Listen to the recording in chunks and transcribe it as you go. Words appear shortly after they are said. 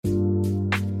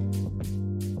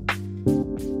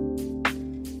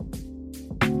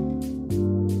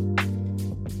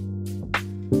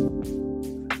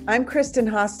I'm Kristen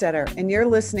Hostetter, and you're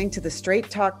listening to the Straight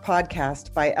Talk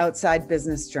podcast by Outside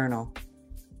Business Journal.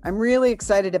 I'm really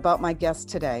excited about my guest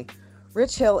today.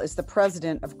 Rich Hill is the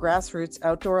president of Grassroots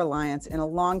Outdoor Alliance and a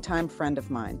longtime friend of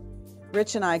mine.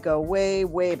 Rich and I go way,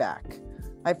 way back.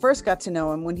 I first got to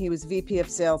know him when he was VP of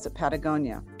Sales at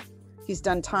Patagonia. He's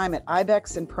done time at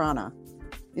Ibex and Prana.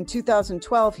 In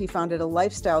 2012, he founded a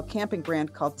lifestyle camping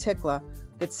brand called Tikla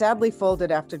that sadly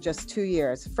folded after just 2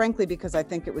 years, frankly because I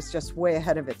think it was just way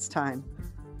ahead of its time.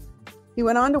 He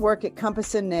went on to work at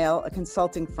Compass & Nail, a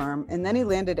consulting firm, and then he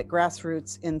landed at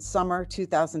Grassroots in summer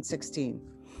 2016.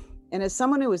 And as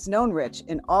someone who has known Rich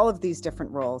in all of these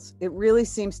different roles, it really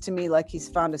seems to me like he's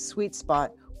found a sweet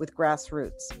spot with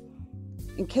Grassroots.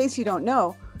 In case you don't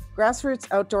know, Grassroots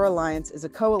Outdoor Alliance is a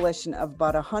coalition of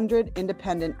about 100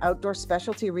 independent outdoor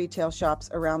specialty retail shops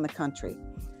around the country.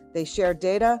 They share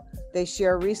data, they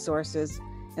share resources,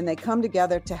 and they come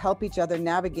together to help each other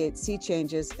navigate sea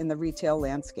changes in the retail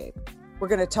landscape. We're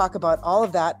going to talk about all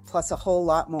of that, plus a whole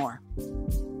lot more.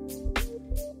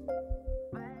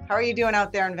 How are you doing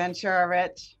out there in Ventura,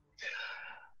 Rich?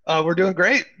 We're doing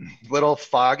great. A little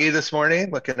foggy this morning,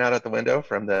 looking out at the window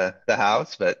from the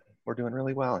house, but we're doing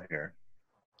really well here.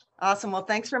 Awesome. Well,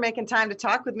 thanks for making time to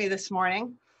talk with me this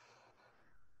morning.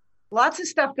 Lots of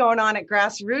stuff going on at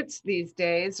Grassroots these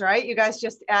days, right? You guys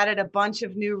just added a bunch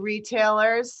of new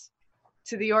retailers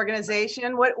to the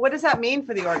organization. What does that mean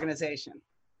for the organization?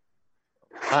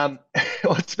 Well,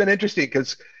 it's been interesting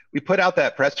because we put out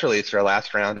that press release for our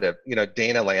last round of,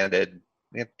 Dana landed.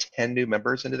 We have 10 new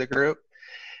members into the group.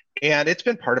 And it's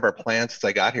been part of our plan since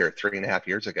I got here 3.5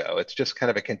 years ago. It's just kind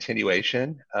of a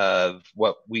continuation of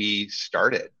what we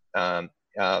started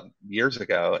years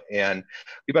ago, and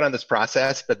we've been on this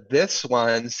process, but this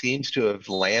one seems to have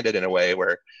landed in a way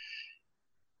where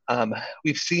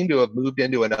we've seemed to have moved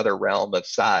into another realm of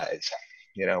size.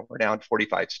 We're now in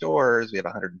 45 stores. We have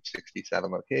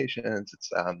 167 locations.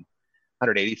 It's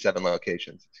 187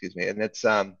 locations, excuse me. And it's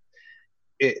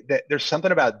there's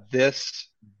something about this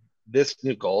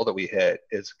new goal that we hit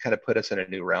is kind of put us in a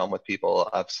new realm with people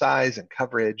of size and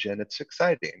coverage, and it's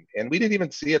exciting. And we didn't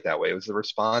even see it that way. It was the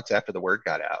response after the word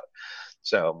got out.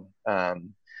 So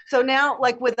now,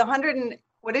 like with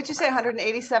what did you say,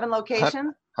 187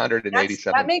 locations?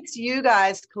 187. That makes you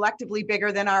guys collectively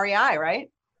bigger than REI, right?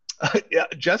 Yeah,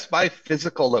 just by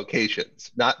physical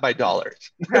locations, not by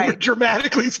dollars. Right. We're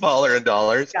dramatically smaller in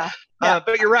dollars. Yeah.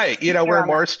 But you're right.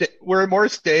 We're in more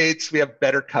states. We have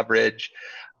better coverage.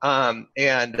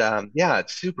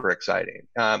 It's super exciting.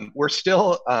 We're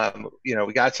still,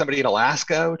 we got somebody in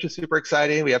Alaska, which is super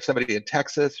exciting. We have somebody in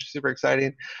Texas, which is super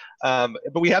exciting.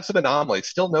 But we have some anomalies.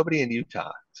 Still nobody in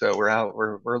Utah. So we're out,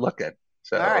 we're looking.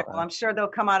 So, all right. Well, I'm sure they'll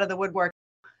come out of the woodwork.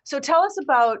 So tell us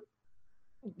about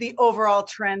the overall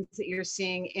trends that you're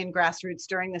seeing in Grassroots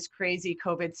during this crazy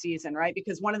COVID season, right?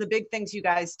 Because one of the big things you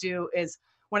guys do is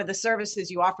one of the services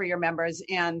you offer your members,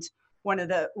 and one of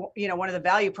the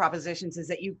value propositions is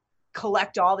that you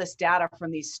collect all this data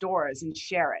from these stores and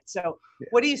share it. So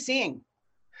What are you seeing?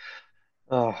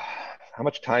 Oh, how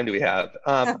much time do we have?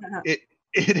 It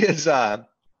is,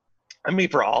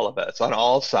 for all of us on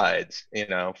all sides,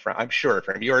 I'm sure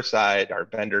from your side, our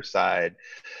vendor side,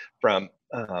 from,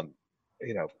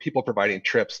 people providing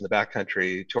trips in the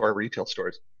backcountry to our retail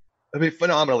stores.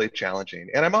 Phenomenally challenging.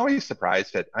 And I'm always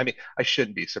surprised I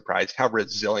shouldn't be surprised how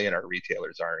resilient our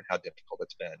retailers are and how difficult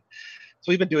it's been.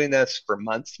 So we've been doing this for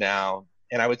months now.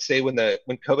 And I would say when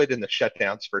COVID and the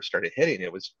shutdowns first started hitting,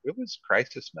 it was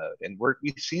crisis mode. And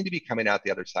we seem to be coming out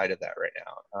the other side of that right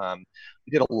now.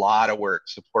 We did a lot of work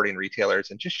supporting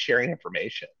retailers and just sharing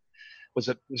information was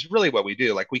really what we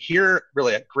do. Like, we hear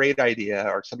really a great idea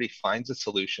or somebody finds a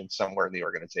solution somewhere in the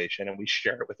organization, and we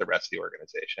share it with the rest of the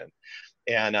organization.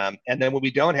 And then when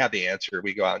we don't have the answer,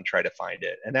 we go out and try to find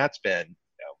it. And that's been,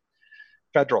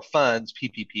 federal funds,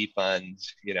 PPP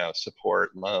funds,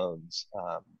 support loans,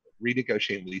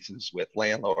 renegotiating leases with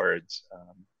landlords.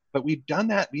 But we've done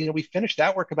that, we finished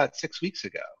that work about 6 weeks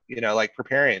ago, like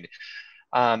preparing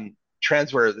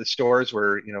trends where the stores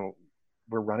were,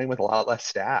 we're running with a lot less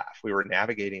staff. We were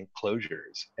navigating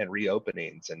closures and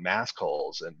reopenings and mask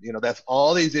holes. And, that's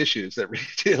all these issues that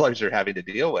retailers are having to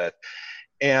deal with.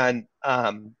 And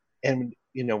when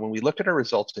we looked at our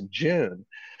results in June,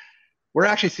 we're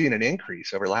actually seeing an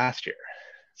increase over last year.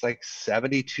 It's like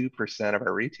 72% of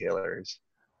our retailers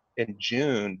in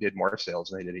June did more sales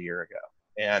than they did a year ago.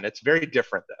 And it's very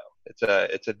different though.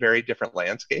 It's a very different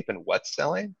landscape in what's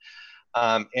selling.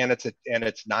 And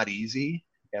it's not easy.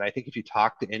 And I think if you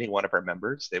talk to any one of our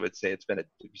members, they would say it's been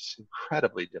just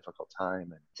incredibly difficult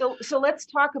time. So let's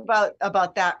talk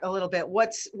about that a little bit.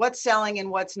 What's selling and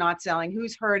what's not selling?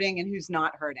 Who's hurting and who's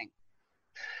not hurting?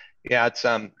 Yeah, it's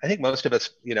I think most of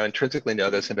us, intrinsically know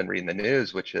this and been reading the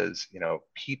news, which is,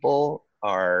 people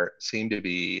our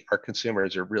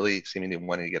consumers are really seeming to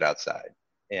wanting to get outside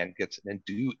and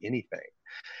do anything.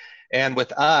 And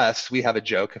with us, we have a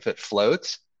joke: if it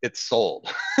floats, it's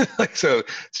sold. Like, so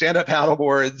stand-up paddle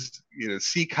boards,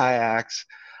 sea kayaks,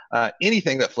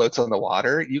 anything that floats on the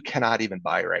water, you cannot even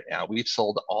buy right now. We've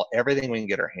sold everything we can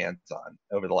get our hands on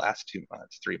over the last 2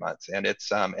 months, 3 months, and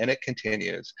it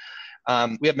continues.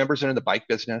 We have members that are in the bike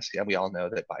business. Yeah, we all know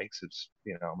that bikes has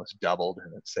almost doubled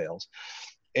in its sales,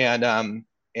 and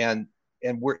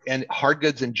hard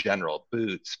goods in general,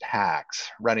 boots, packs,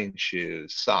 running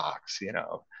shoes, socks,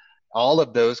 all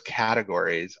of those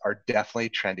categories are definitely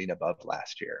trending above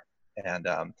last year. And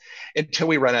until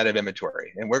we run out of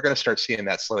inventory, and we're going to start seeing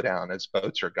that slow down as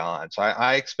boats are gone. So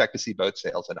I expect to see boat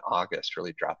sales in August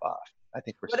really drop off. I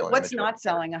think we're still. What's not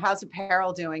selling? How's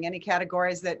apparel doing? Any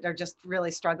categories that are just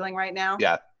really struggling right now?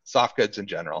 Yeah, soft goods in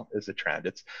general is a trend.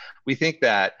 We think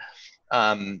that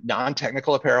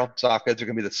non-technical apparel, soft goods are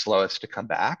going to be the slowest to come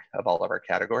back of all of our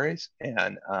categories,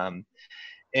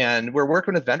 and we're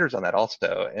working with vendors on that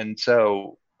also. And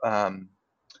so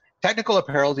technical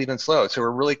apparel is even slow. So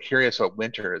we're really curious what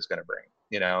winter is going to bring.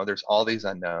 There's all these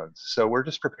unknowns. So we're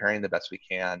just preparing the best we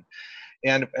can.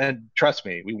 And trust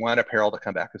me, we want apparel to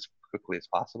come back as quickly as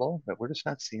possible, but we're just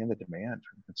not seeing the demand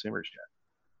from consumers yet.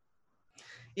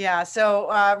 Yeah.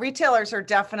 So retailers are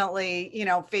definitely,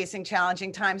 facing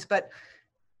challenging times, but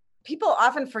people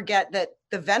often forget that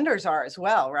the vendors are as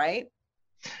well, right?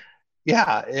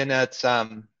 Yeah. And it's,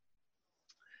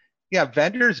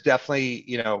 vendors definitely,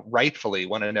 rightfully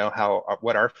want to know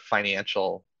what our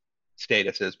financial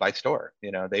status is by store.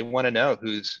 They want to know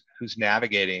who's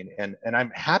navigating, and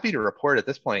I'm happy to report at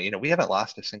this point, we haven't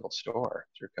lost a single store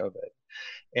through COVID,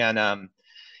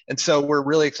 and so we're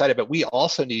really excited. But we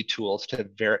also need tools to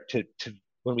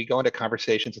when we go into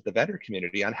conversations with the vendor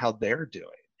community on how they're doing.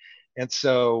 And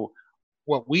so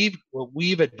what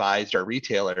we've advised our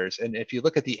retailers, and if you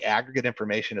look at the aggregate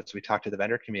information as we talk to the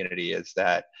vendor community, is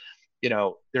that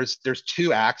there's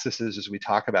two axes as we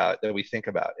talk about that we think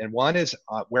about. And one is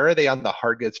where are they on the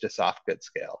hard goods to soft goods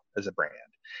scale as a brand?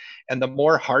 And the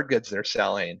more hard goods they're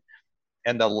selling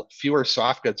and the fewer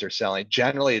soft goods they're selling,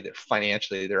 generally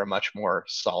financially, they're a much more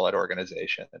solid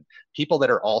organization. And people that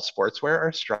are all sportswear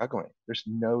are struggling. There's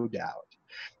no doubt.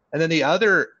 And then the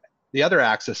other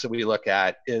axis that we look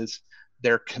at is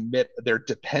their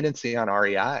dependency on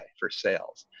REI for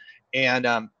sales.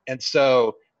 And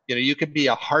so, you could be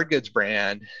a hard goods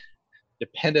brand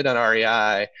dependent on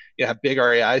REI, you have big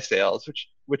REI sales,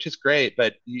 which is great,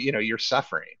 but you're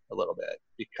suffering a little bit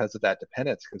because of that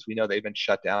dependence, because we know they've been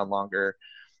shut down longer.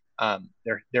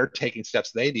 They're taking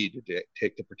steps they need to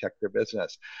take to protect their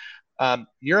business.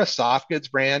 You're a soft goods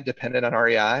brand dependent on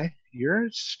REI, you're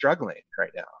struggling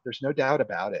right now. There's no doubt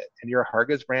about it. And you're a hard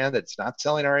goods brand that's not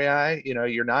selling REI,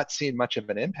 you're not seeing much of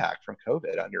an impact from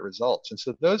COVID on your results. And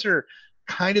so those are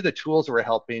kind of the tools that we're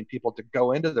helping people to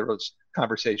go into those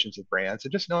conversations with brands,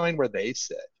 and just knowing where they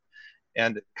sit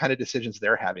and kind of decisions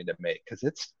they're having to make, because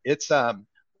it's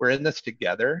we're in this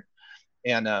together,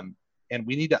 and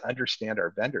we need to understand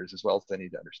our vendors as well as they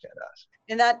need to understand us.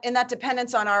 And that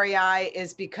dependence on REI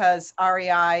is because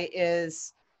REI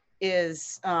is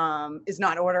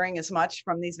not ordering as much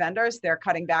from these vendors. They're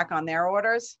cutting back on their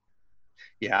orders.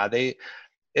 Yeah,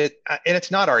 and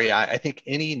it's not REI. I think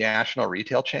any national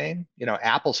retail chain,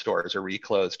 Apple stores are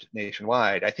reclosed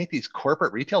nationwide. I think these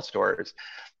corporate retail stores,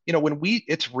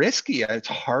 it's risky. It's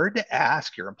hard to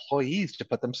ask your employees to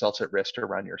put themselves at risk to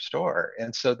run your store.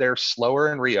 And so they're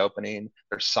slower in reopening,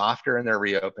 they're softer in their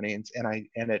reopenings.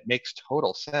 And it makes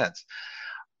total sense.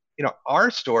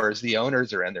 Our stores, the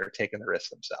owners are in there taking the risk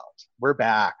themselves. We're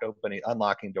back opening,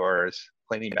 unlocking doors,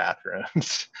 cleaning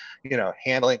bathrooms,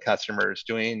 handling customers,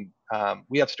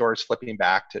 we have stores flipping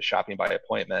back to shopping by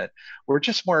appointment. We're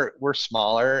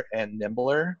smaller and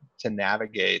nimbler to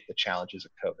navigate the challenges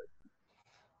of COVID.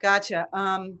 Gotcha.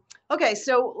 Okay,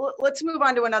 so let's move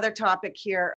on to another topic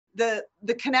here. The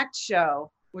Connect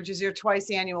show, which is your twice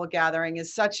annual gathering,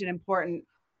 is such an important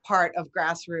part of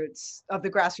the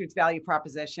grassroots value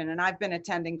proposition. And I've been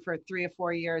attending for 3 or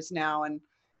 4 years now, and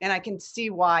I can see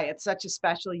why. It's such a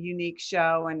special, unique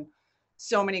show, and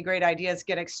so many great ideas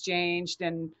get exchanged,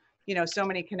 and so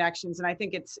many connections. And I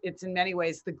think it's in many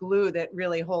ways the glue that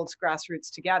really holds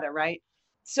grassroots together, right?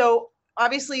 So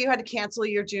obviously you had to cancel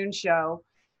your June show.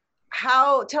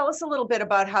 tell us a little bit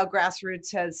about how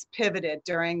Grassroots has pivoted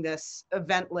during this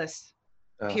eventless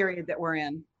period that we're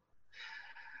in.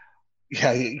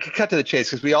 Yeah, you can cut to the chase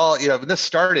because we all, when this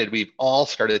started, we've all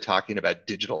started talking about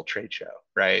digital trade show,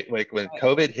 right? Like when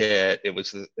COVID hit,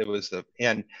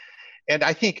 and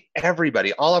I think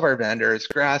everybody, all of our vendors,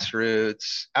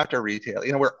 Grassroots, outdoor retail,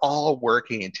 we're all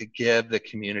working to give the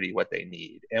community what they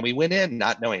need. And we went in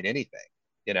not knowing anything,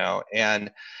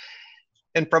 and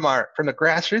from the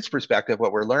Grassroots perspective,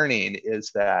 what we're learning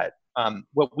is that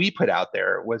what we put out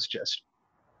there was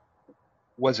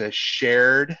a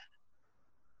shared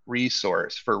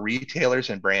resource for retailers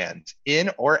and brands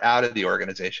in or out of the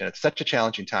organization. It's such a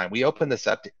challenging time. We open this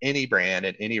up to any brand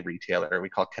and any retailer. We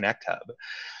call Connect Hub.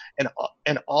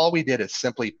 And all we did is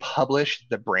simply publish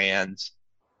the brands,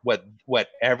 what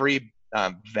every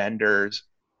vendor's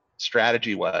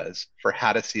strategy was for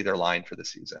how to see their line for the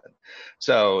season.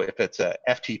 So if it's a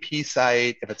FTP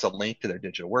site, if it's a link to their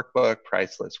digital workbook,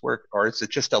 price list work, or is it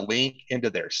just a link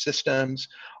into their systems,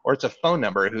 or it's a phone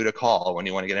number who to call when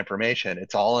you want to get information,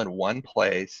 it's all in one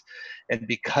place. And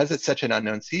because it's such an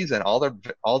unknown season, all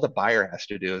the buyer has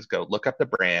to do is go look up the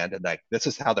brand and this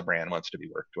is how the brand wants to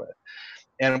be worked with.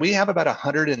 And we have about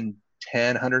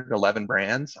 110, 111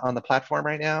 brands on the platform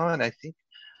right now. And I think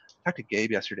I talked to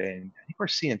Gabe yesterday, and I think we're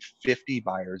seeing 50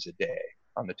 buyers a day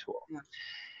on the tool. Yeah.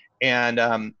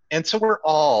 And so we're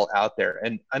all out there.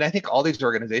 And I think all these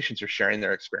organizations are sharing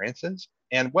their experiences.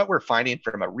 And what we're finding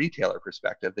from a retailer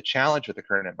perspective, the challenge with the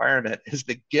current environment is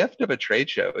the gift of a trade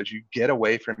show is you get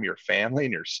away from your family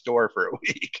and your store for a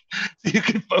week so you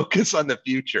can focus on the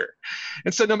future.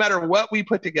 And so no matter what we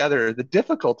put together, the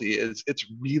difficulty is it's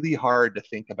really hard to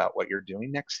think about what you're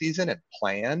doing next season and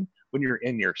plan when you're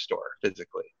in your store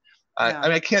physically. I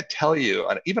mean, I can't tell you,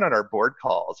 even on our board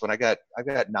calls, when I got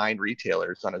 9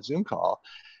 retailers on a Zoom call,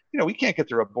 we can't get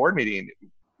through a board meeting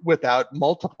without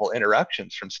multiple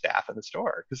interruptions from staff in the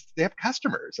store because they have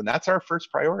customers, and that's our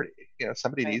first priority.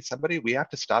 Somebody needs somebody, we have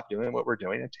to stop doing what we're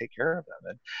doing and take care of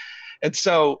them. And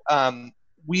so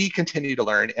we continue to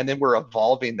learn, and then we're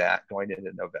evolving that going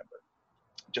into November,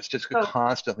 just to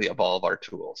constantly evolve our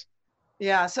tools.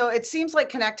 Yeah, so it seems like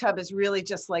Connect Hub is really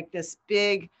just like this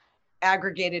big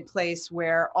aggregated place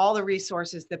where all the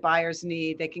resources that buyers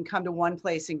need, they can come to one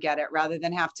place and get it rather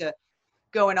than have to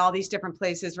go in all these different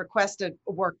places, request a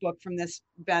workbook from this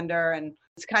vendor. And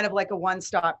it's kind of like a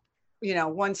one-stop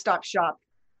shop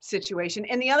situation.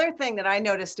 And the other thing that I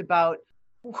noticed about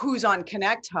who's on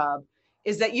Connect Hub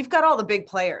is that you've got all the big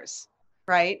players,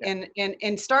 right? And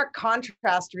in stark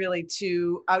contrast really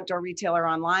to Outdoor Retailer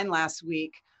Online last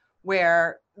week,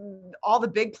 where all the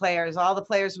big players, all the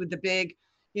players with the big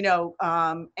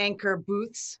anchor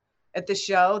booths at the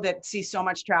show that see so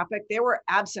much traffic, they were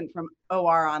absent from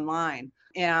OR Online.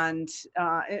 And so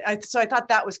I thought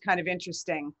that was kind of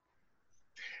interesting.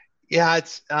 Yeah,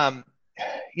 it's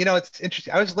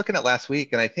interesting. I was looking at last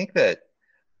week, and I think that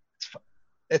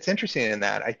it's interesting in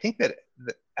that I think that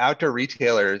the Outdoor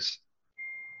Retailers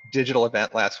digital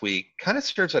event last week kind of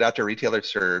serves what Outdoor Retailer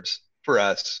serves for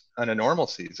us on a normal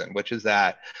season, which is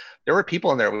that there were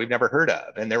people in there we've never heard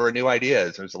of, and there were new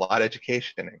ideas. There was a lot of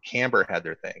education, and Camber had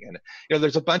their thing. And,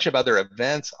 there's a bunch of other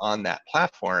events on that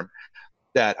platform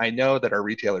that I know that our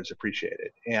retailers appreciated.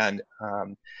 And,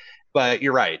 but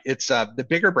you're right. It's the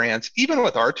bigger brands, even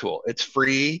with our tool, it's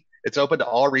free. It's open to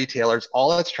all retailers.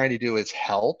 All it's trying to do is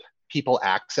help people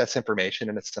access information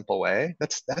in a simple way.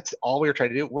 That's all we're trying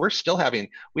to do.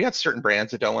 We have certain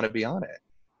brands that don't want to be on it.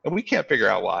 And we can't figure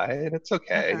out why, and it's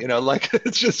okay.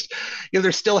 It's just,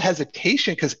 there's still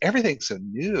hesitation because everything's so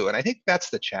new. And I think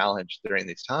that's the challenge during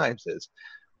these times is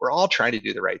we're all trying to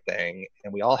do the right thing,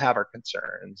 and we all have our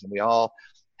concerns, and we all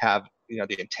have,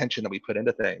 the intention that we put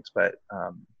into things. But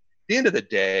at the end of the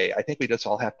day, I think we just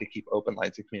all have to keep open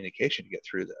lines of communication to get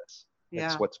through this.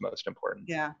 That's what's most important.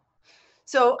 Yeah.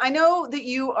 So I know that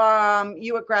you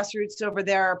at Grassroots over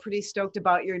there are pretty stoked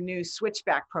about your new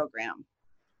Switchback program.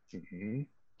 Mm-hmm.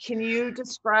 Can you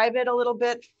describe it a little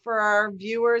bit for our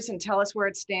viewers and tell us where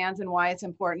it stands and why it's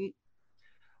important?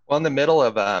 Well, in the middle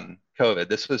of COVID,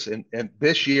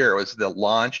 this year was the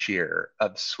launch year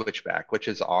of Switchback, which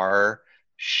is our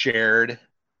shared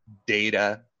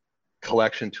data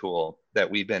collection tool that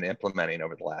we've been implementing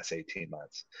over the last 18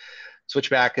 months.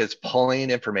 Switchback is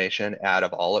pulling information out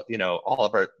of all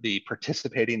of the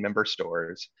participating member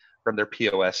stores from their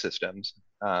POS systems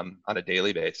on a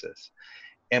daily basis.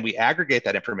 And we aggregate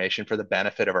that information for the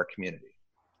benefit of our community.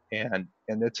 And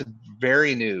it's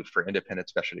very new for independent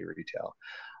specialty retail.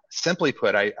 Simply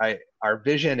put, our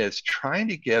vision is trying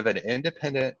to give an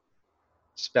independent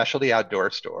specialty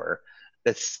outdoor store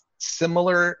that's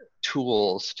similar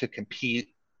tools to compete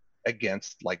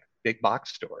against like big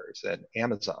box stores and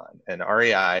Amazon and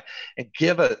REI, and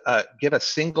give a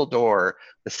single door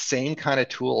the same kind of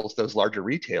tools those larger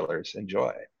retailers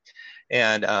enjoy.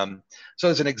 And so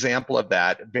as an example of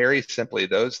that, very simply,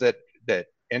 those that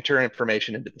enter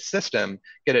information into the system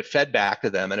get it fed back to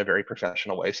them in a very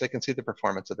professional way so they can see the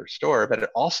performance of their store, but it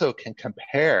also can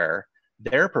compare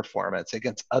their performance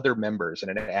against other members in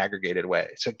an aggregated way.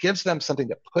 So it gives them something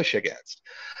to push against.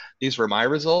 These were my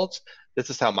results. This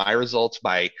is how my results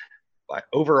by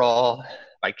overall,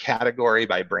 by category,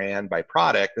 by brand, by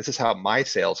product, this is how my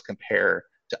sales compare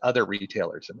to other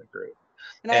retailers in the group.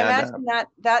 And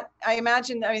I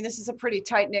imagine I mean, this is a pretty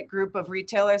tight-knit group of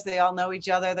retailers. They all know each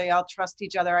other. They all trust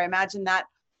each other. I imagine that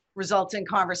results in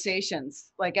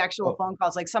conversations, like actual phone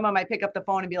calls. Like someone might pick up the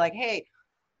phone and be like, hey,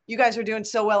 you guys are doing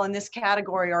so well in this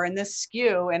category or in this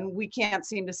SKU, and we can't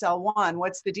seem to sell one.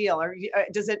 What's the deal? Or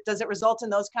does it result in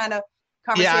those kind of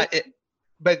conversations? Yeah,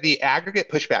 but the aggregate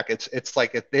pushback, it's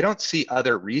like if they don't see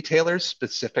other retailers'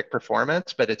 specific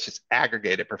performance, but it's just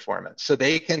aggregated performance. So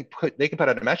they can put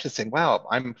out a message saying, wow,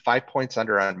 I'm 5 points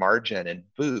under on margin in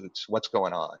boots. What's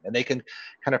going on? And they can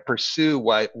kind of pursue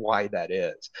why that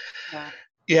is.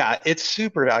 Yeah, it's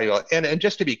super valuable. And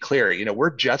just to be clear,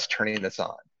 we're just turning this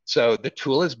on. So the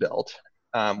tool is built.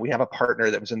 We have a partner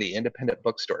that was in the independent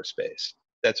bookstore space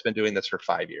that's been doing this for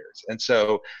 5 years. And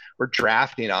so we're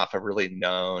drafting off a really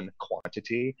known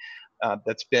quantity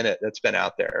that's been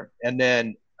out there. And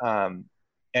then,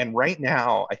 and right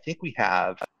now, I think we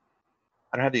have,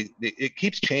 I don't have it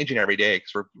keeps changing every day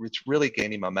because it's really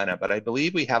gaining momentum, but I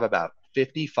believe we have about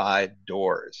 55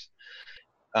 doors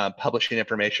publishing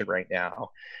information right now.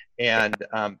 And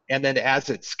then as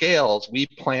it scales, we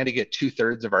plan to get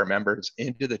 2/3 of our members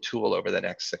into the tool over the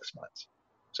next 6 months.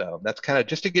 So that's kind of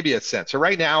just to give you a sense. So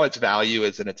right now its value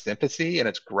is in its infancy and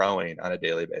it's growing on a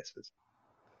daily basis.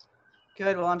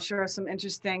 Good. Well, I'm sure some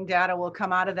interesting data will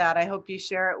come out of that. I hope you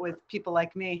share it with people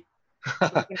like me.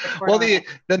 Well, the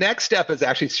next step is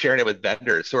actually sharing it with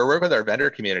vendors. So we're working with our vendor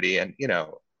community, and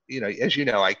as you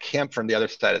know, I came from the other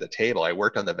side of the table. I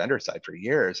worked on the vendor side for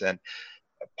years, and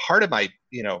part of my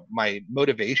my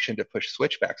motivation to push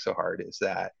Switchback so hard is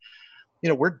that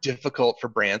we're difficult for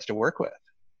brands to work with.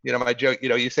 My joke,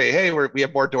 you say, hey, we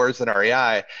have more doors than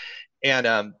REI.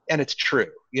 And it's true.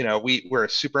 We're a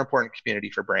super important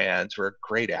community for brands. We're a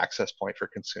great access point for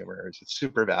consumers. It's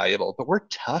super valuable, but we're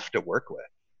tough to work with.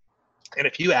 And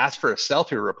if you ask for a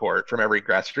sell-through report from every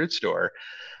grassroots store,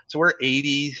 so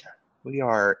we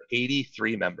are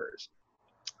 83 members.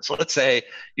 So let's say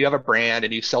you have a brand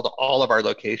and you sell to all of our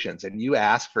locations and you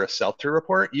ask for a sell-through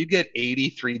report, you get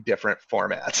 83 different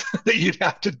formats that you'd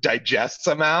have to digest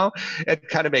somehow and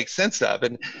kind of make sense of.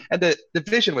 And the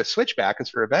vision with Switchback is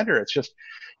for a vendor, it's just,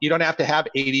 you don't have to have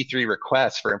 83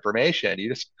 requests for information. You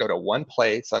just go to one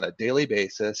place on a daily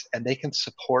basis and they can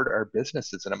support our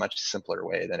businesses in a much simpler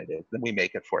way than we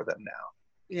make it for them now.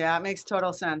 Yeah, it makes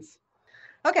total sense.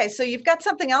 Okay, so you've got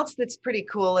something else that's pretty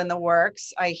cool in the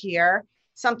works, I hear.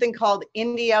 Something called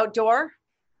Indie Outdoor.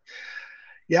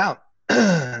 Yeah,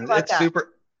 it's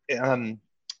super. It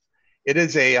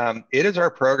is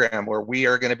our program where we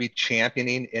are going to be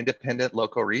championing independent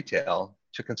local retail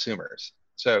to consumers.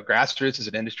 So Grassroots is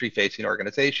an industry-facing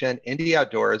organization. Indie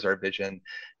Outdoor is our vision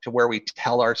to where we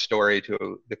tell our story to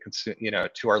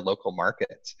to our local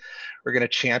markets. We're going to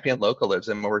champion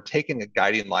localism, and we're taking a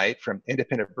guiding light from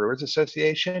Independent Brewers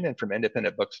Association and from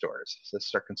independent bookstores. So this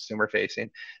is our consumer-facing.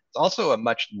 It's also a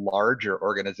much larger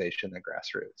organization than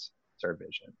Grassroots. It's our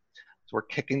vision. So we're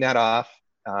kicking that off.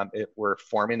 We're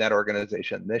forming that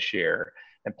organization this year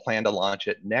and plan to launch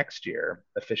it next year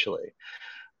officially.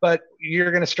 But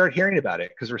you're going to start hearing about it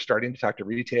because we're starting to talk to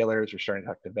retailers, we're starting to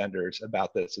talk to vendors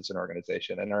about this as an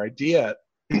organization. And our idea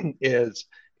is,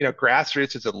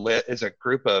 Grassroots is a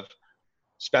group of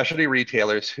specialty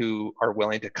retailers who are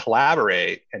willing to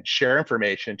collaborate and share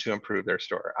information to improve their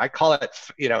store. I call it,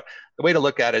 the way to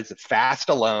look at it is fast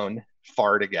alone,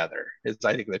 far together is,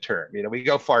 I think, the term. We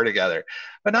go far together,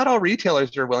 but not all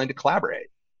retailers are willing to collaborate.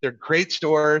 They're great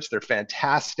stores, they're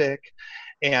fantastic.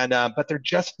 And but they're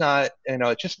just not,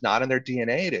 it's just not in their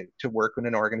DNA to work with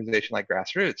an organization like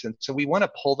Grassroots. And so we want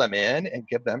to pull them in and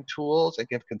give them tools and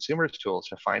give consumers tools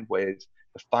to find ways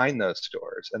to find those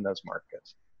stores and those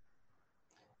markets.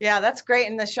 Yeah, that's great.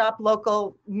 And the shop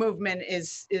local movement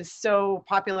is so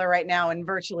popular right now in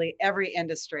virtually every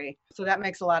industry. So that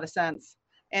makes a lot of sense.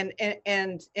 And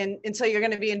so you're going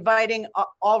to be inviting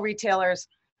all retailers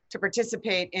to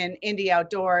participate in Indie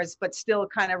Outdoors, but still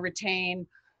kind of retain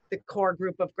the core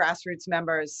group of Grassroots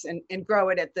members and grow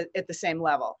it at the same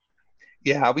level.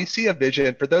 Yeah, we see a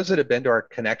vision for those that have been to our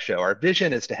Connect show. Our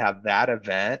vision is to have that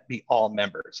event be all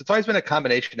members. It's always been a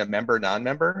combination of member,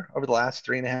 non-member over the last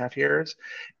 3.5 years.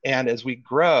 And as we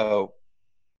grow,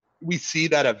 we see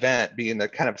that event being the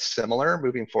kind of similar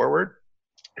moving forward.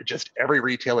 Just every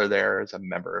retailer there is a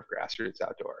member of Grassroots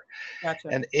Outdoor. Gotcha.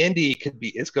 And Indy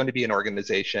is going to be an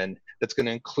organization that's going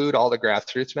to include all the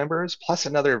Grassroots members, plus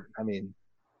another,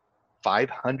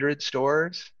 500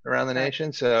 stores around the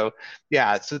nation. So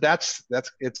yeah, so that's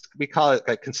it's we call it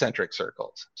like concentric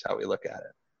circles. That's how we look at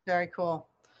it. Very cool.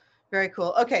 Very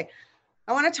cool. Okay.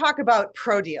 I want to talk about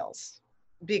pro deals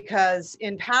because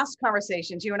in past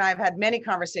conversations, you and I have had many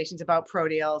conversations about pro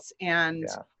deals and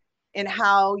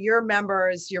how your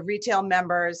members, your retail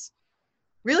members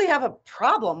really have a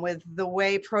problem with the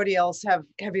way pro deals have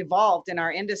evolved in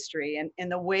our industry and in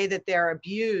the way that they're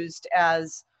abused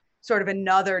as sort of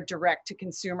another direct to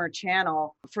consumer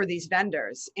channel for these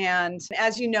vendors. And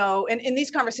as you know, and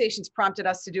these conversations prompted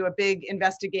us to do a big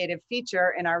investigative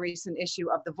feature in our recent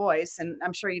issue of The Voice. And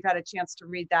I'm sure you've had a chance to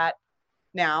read that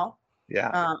now.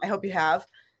 Yeah. I hope you have.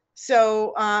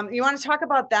 So you want to talk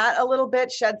about that a little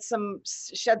bit, shed some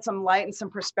light and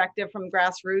some perspective from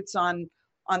Grassroots on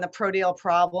the pro deal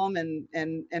problem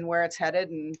and where it's headed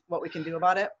and what we can do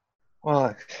about it?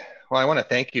 Well, I want to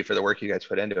thank you for the work you guys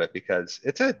put into it because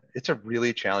it's a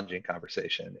really challenging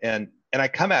conversation. And I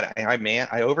come at it.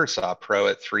 I oversaw pro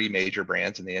at 3 major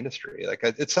brands in the industry. Like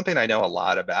it's something I know a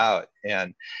lot about,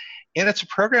 and it's a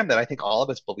program that I think all of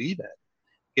us believe in.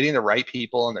 Getting the right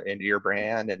people into your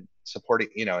brand and supporting,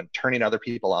 and turning other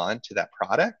people on to that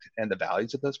product and the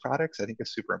values of those products, I think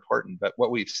is super important. But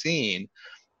what we've seen,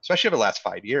 especially over the last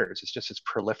 5 years, is just this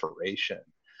proliferation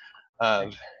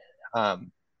of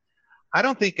I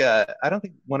don't think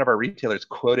one of our retailers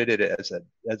quoted it as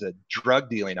a drug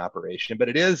dealing operation, but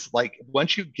it is like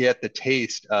once you get the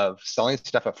taste of selling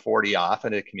stuff at 40 off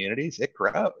into communities, it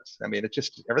grows. It's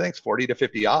just everything's 40 to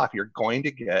 50 off. You're going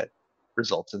to get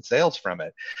results in sales from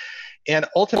it, and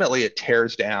ultimately it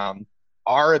tears down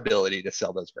our ability to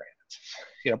sell those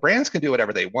brands. Brands can do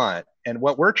whatever they want, and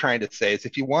what we're trying to say is,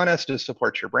 if you want us to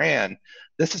support your brand,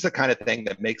 this is the kind of thing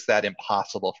that makes that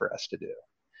impossible for us to do.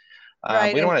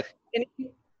 Right. We don't want to.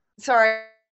 Sorry,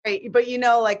 but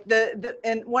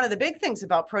and one of the big things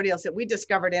about pro deals that we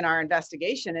discovered in our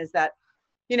investigation is that,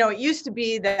 it used to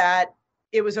be that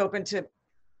it was open to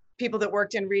people that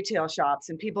worked in retail shops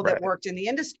and people that worked in the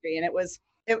industry, and it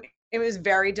was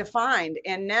very defined.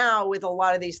 And now with a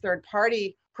lot of these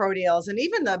third-party pro deals and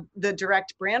even the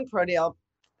direct brand pro deal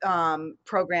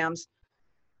programs,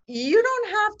 you don't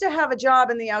have to have a job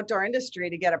in the outdoor industry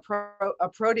to get a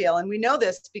pro deal. And we know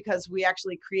this because we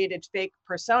actually created fake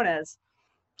personas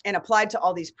and applied to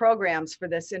all these programs for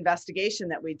this investigation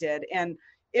that we did. And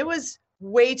it was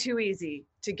way too easy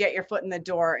to get your foot in the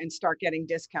door and start getting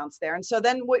discounts there. And so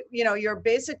then you're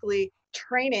basically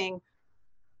training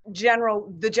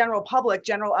the general public,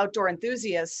 general outdoor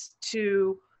enthusiasts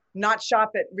to not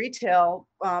shop at retail,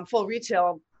 full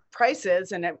retail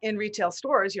prices and in retail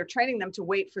stores. You're training them to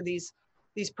wait for these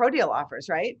pro deal offers,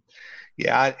 right?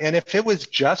 Yeah, and if it was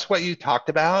just what you talked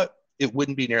about, it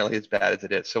wouldn't be nearly as bad as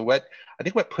it is. So what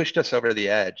pushed us over the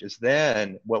edge is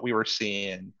then what we were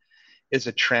seeing is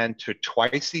a trend to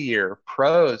twice a year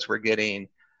pros were getting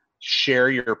share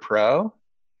your pro,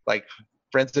 like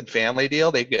friends and family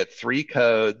deal. They get 3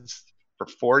 codes for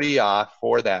 40 off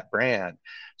for that brand.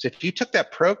 So if you took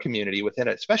that pro community within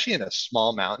it, especially in a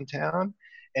small mountain town,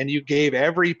 and you gave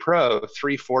every pro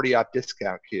 340 off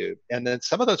discount cube. And then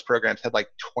some of those programs had like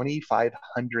 $2,500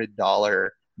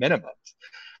 minimums.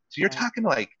 So you're talking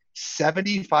like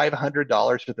 $7,500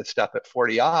 worth of stuff at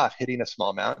 40 off hitting a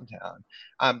small mountain town.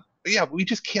 But yeah, we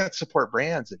just can't support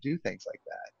brands that do things like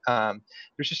that.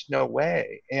 There's just no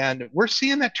way. And we're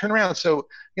seeing that turnaround. So,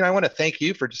 I want to thank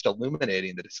you for just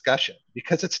illuminating the discussion,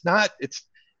 because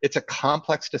it's a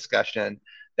complex discussion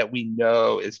that we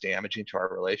know is damaging to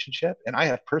our relationship. And I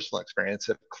have personal experience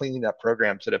of cleaning up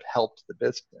programs that have helped the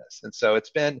business. And so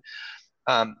it's been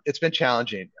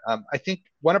challenging. I think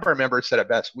one of our members said it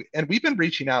best, we've been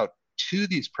reaching out to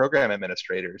these program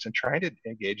administrators and trying to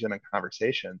engage them in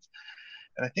conversations.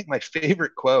 And I think my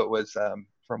favorite quote was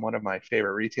from one of my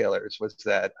favorite retailers was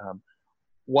that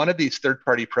one of these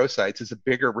third-party pro sites is a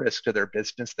bigger risk to their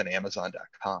business than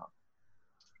Amazon.com.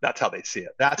 That's how they see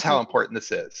it. That's how important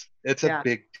this is. It's a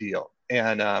big deal.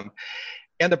 And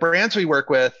the brands we work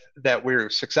with that we're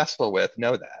successful with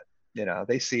know that.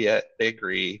 They see it, they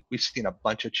agree. We've seen a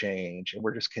bunch of change, and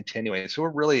we're just continuing. So we're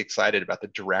really excited about the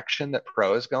direction that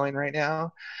pro is going right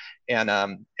now. And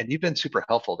you've been super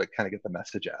helpful to kind of get the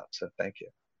message out. So thank you.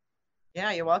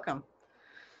 Yeah, you're welcome.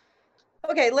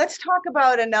 Okay, let's talk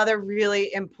about another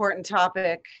really important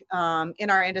topic in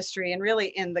our industry and really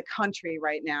in the country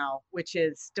right now, which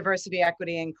is diversity,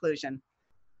 equity, inclusion.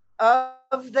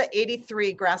 Of the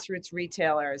 83 grassroots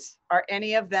retailers, are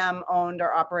any of them owned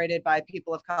or operated by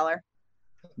people of color?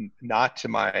 Not to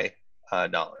my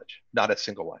knowledge, not a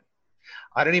single one.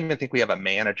 I don't even think we have a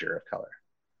manager of color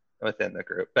within the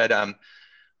group. But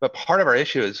part of our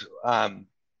issue is the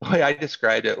way I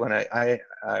described it when I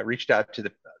reached out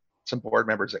to some board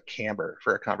members at Camber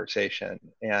for a conversation,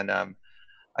 and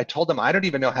I told them I don't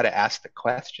even know how to ask the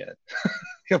question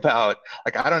about,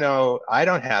 like, I don't know, I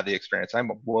don't have the experience.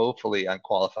 I'm woefully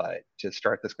unqualified to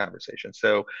start this conversation.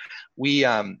 So we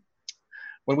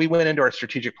when we went into our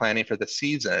strategic planning for the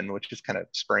season, which is kind of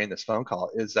spurring this phone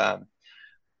call, is I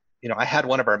had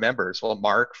one of our members, well,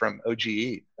 Mark from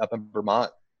OGE up in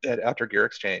Vermont at Outdoor Gear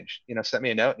Exchange, sent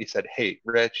me a note and he said, "Hey,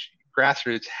 Rich,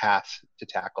 Grassroots has to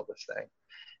tackle this thing,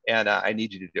 and I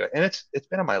need you to do it." And it's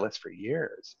been on my list for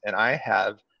years, and I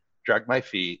have dragged my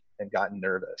feet and gotten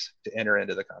nervous to enter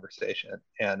into the conversation.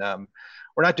 And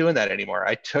we're not doing that anymore.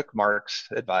 I took Mark's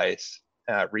advice,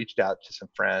 reached out to some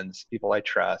friends, people I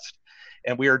trust,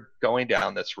 and we are going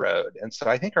down this road. And so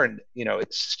I think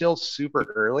it's still super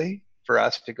early for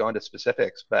us to go into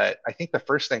specifics, but I think the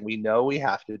first thing we know we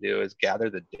have to do is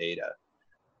gather the data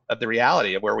of the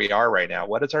reality of where we are right now.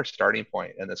 What is our starting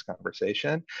point in this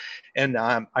conversation? And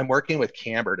I'm working with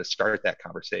Camber to start that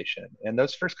conversation. And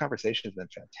those first conversations have been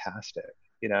fantastic.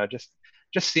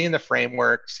 Just seeing the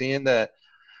framework, seeing the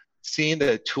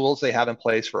tools they have in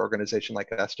place for an organization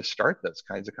like us to start those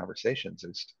kinds of conversations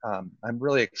is, I'm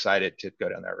really excited to go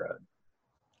down that road.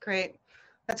 Great.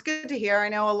 That's good to hear. I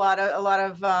know a lot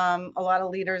of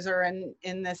leaders are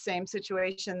in the same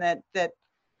situation that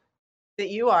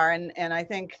you are, and I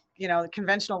think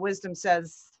conventional wisdom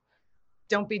says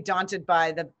don't be daunted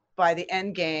by the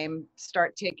end game.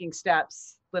 Start taking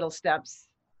little steps,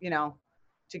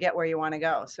 to get where you want to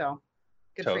go. So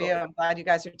good Totally. For you. I'm glad you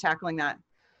guys are tackling that.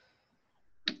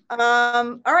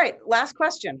 All right, last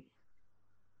question.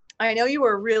 I know you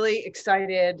were really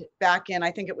excited back in, I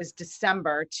think it was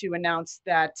December, to announce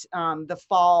that the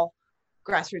fall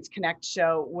Grassroots Connect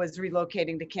show was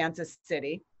relocating to Kansas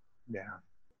City. Yeah.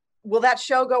 Will that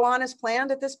show go on as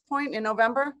planned at this point in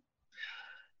November?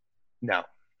 No,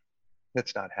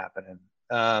 it's not happening.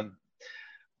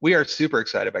 We are super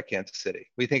excited by Kansas City.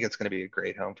 We think it's going to be a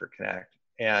great home for Connect.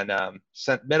 And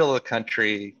middle of the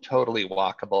country, totally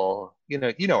walkable. You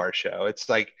know our show. It's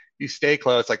like you stay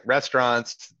close, like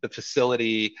restaurants, the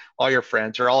facility, all your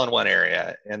friends are all in one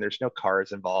area, and there's no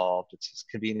cars involved. It's as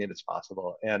convenient as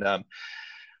possible.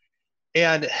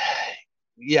 And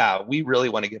yeah, we really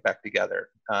want to get back together.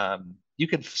 You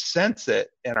can sense it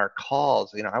in our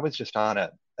calls. I was just on an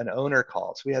owner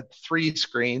call, so we had 3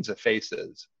 screens of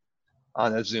faces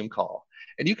on a Zoom call,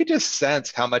 and you could just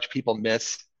sense how much people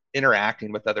miss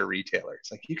interacting with other retailers.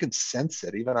 Like, you can sense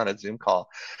it even on a Zoom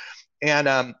call.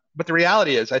 And but the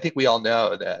reality is, I think we all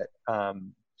know that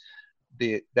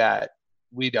that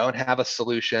we don't have a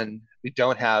solution. We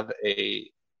don't have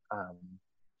a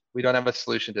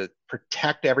solution to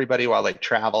protect everybody while they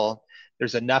travel.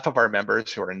 There's enough of our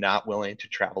members who are not willing to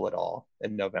travel at all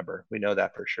in November. We know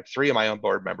that for sure. 3 of my own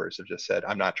board members have just said,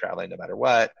 I'm not traveling no matter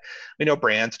what. We know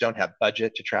brands don't have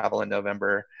budget to travel in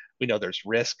November. We know there's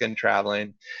risk in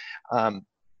traveling. And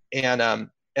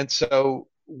so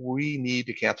we need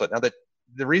to cancel it. Now,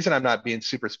 the reason I'm not being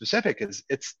super specific is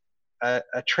it's a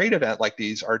trade event like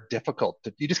these are difficult.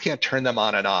 You just can't turn them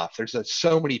on and off. There's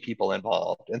so many people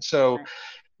involved. And so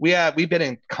we've been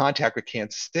in contact with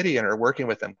Kansas City and are working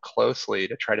with them closely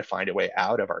to try to find a way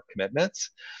out of our commitments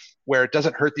where it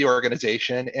doesn't hurt the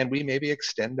organization, and we maybe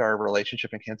extend our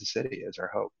relationship in Kansas City is our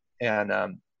hope.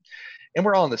 And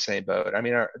we're all in the same boat. I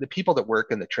mean, the people that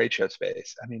work in the trade show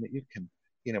space, I mean,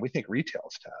 we think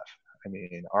retail's tough. I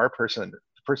mean, the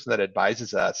person that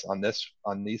advises us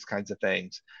on these kinds of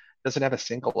things doesn't have a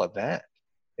single event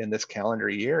in this calendar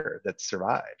year that's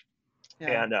survived.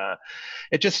 Yeah. And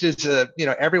it just is,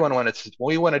 everyone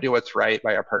we want to do what's right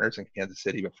by our partners in Kansas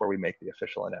City before we make the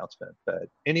official announcement. But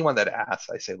anyone that asks,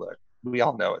 I say, look, we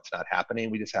all know it's not happening.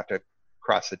 We just have to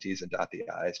cross the T's and dot the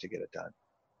I's to get it done.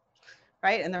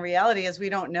 Right. And the reality is we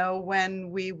don't know when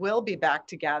we will be back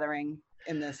to gathering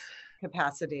in this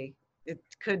capacity. It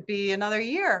could be another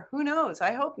year. Who knows?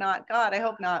 I hope not. God, I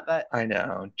hope not. But I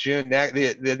know June.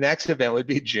 The next event would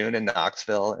be June in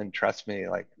Knoxville, and trust me,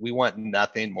 like, we want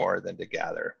nothing more than to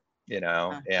gather.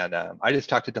 And I just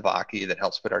talked to Devaki that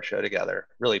helps put our show together.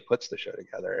 Really puts the show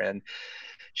together, and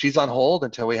she's on hold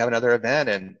until we have another event.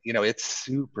 And it's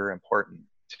super important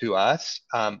to us.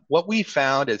 What we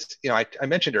found is, I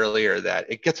mentioned earlier that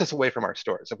it gets us away from our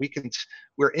stores. If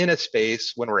we're in a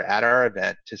space when we're at our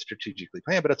event to strategically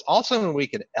plan, but it's also when we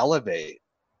can elevate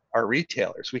our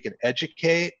retailers. We can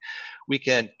educate, we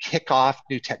can kick off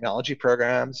new technology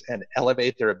programs and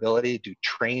elevate their ability, do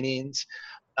trainings.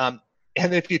 And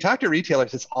if you talk to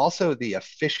retailers, it's also the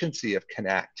efficiency of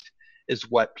Connect is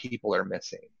what people are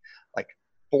missing. Like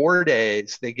 4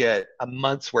 days, they get a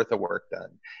month's worth of work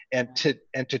done. And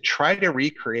to try to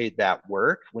recreate that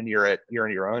work when you're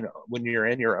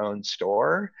in your own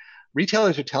store,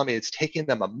 retailers are telling me it's taking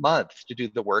them a month to do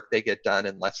the work they get done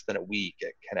in less than a week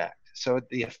at Connect. So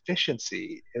the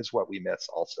efficiency is what we miss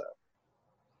also.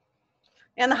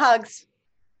 And the hugs.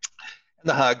 And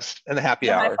the hugs and the happy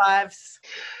hour. High fives.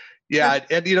 Yeah,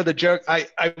 and the joke, I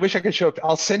wish I could show,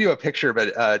 I'll send you a picture,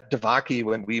 but Devaki,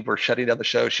 when we were shutting down the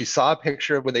show, she saw a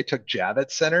picture of when they took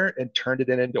Javits Center and turned it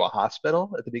into a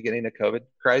hospital at the beginning of COVID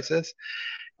crisis.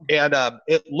 And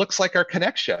it looks like our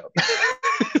Connect show.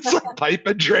 It's like pipe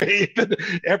and drape, and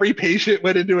every patient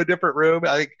went into a different room.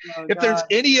 If there's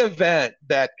any event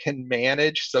that can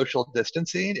manage social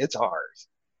distancing, it's ours,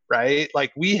 right?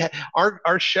 Like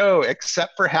our show,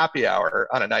 except for happy hour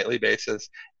on a nightly basis,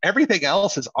 everything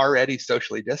else is already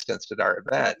socially distanced at our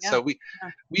event. Yeah. So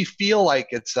we feel like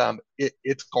it's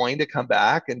going to come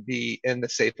back and be in the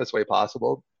safest way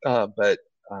possible. But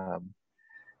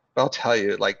I'll tell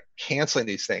you, like canceling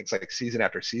these things like season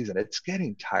after season, it's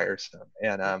getting tiresome,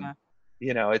 and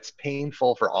it's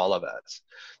painful for all of us.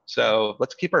 So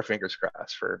let's keep our fingers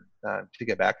crossed to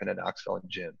get back into Knoxville in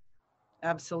June.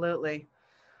 Absolutely.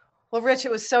 Well, Rich,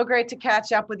 it was so great to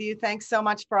catch up with you. Thanks so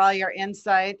much for all your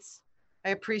insights.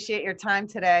 I appreciate your time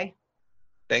today.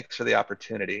 Thanks for the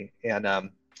opportunity, and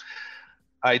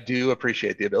I do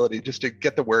appreciate the ability just to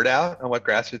get the word out on what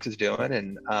Grassroots is doing.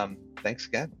 And thanks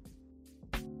again.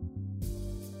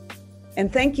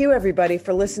 And thank you, everybody,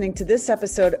 for listening to this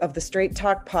episode of the Straight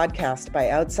Talk podcast by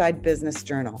Outside Business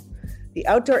Journal. The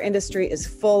outdoor industry is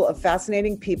full of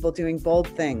fascinating people doing bold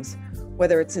things,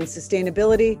 whether it's in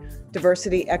sustainability,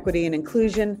 diversity, equity, and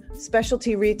inclusion,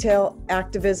 specialty retail,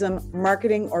 activism,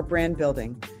 marketing, or brand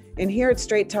building. And here at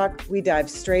Straight Talk, we dive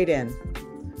straight in.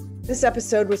 This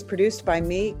episode was produced by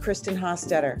me, Kristen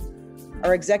Hostetter.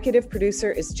 Our executive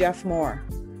producer is Jeff Moore.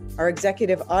 Our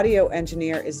executive audio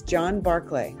engineer is John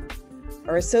Barclay.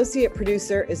 Our associate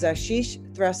producer is Ashish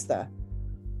Threstha.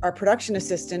 Our production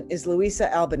assistant is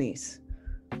Luisa Albanese.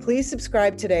 Please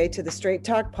subscribe today to the Straight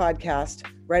Talk podcast,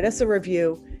 write us a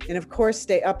review, and of course,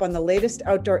 stay up on the latest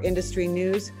outdoor industry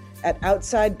news at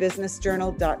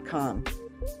outsidebusinessjournal.com.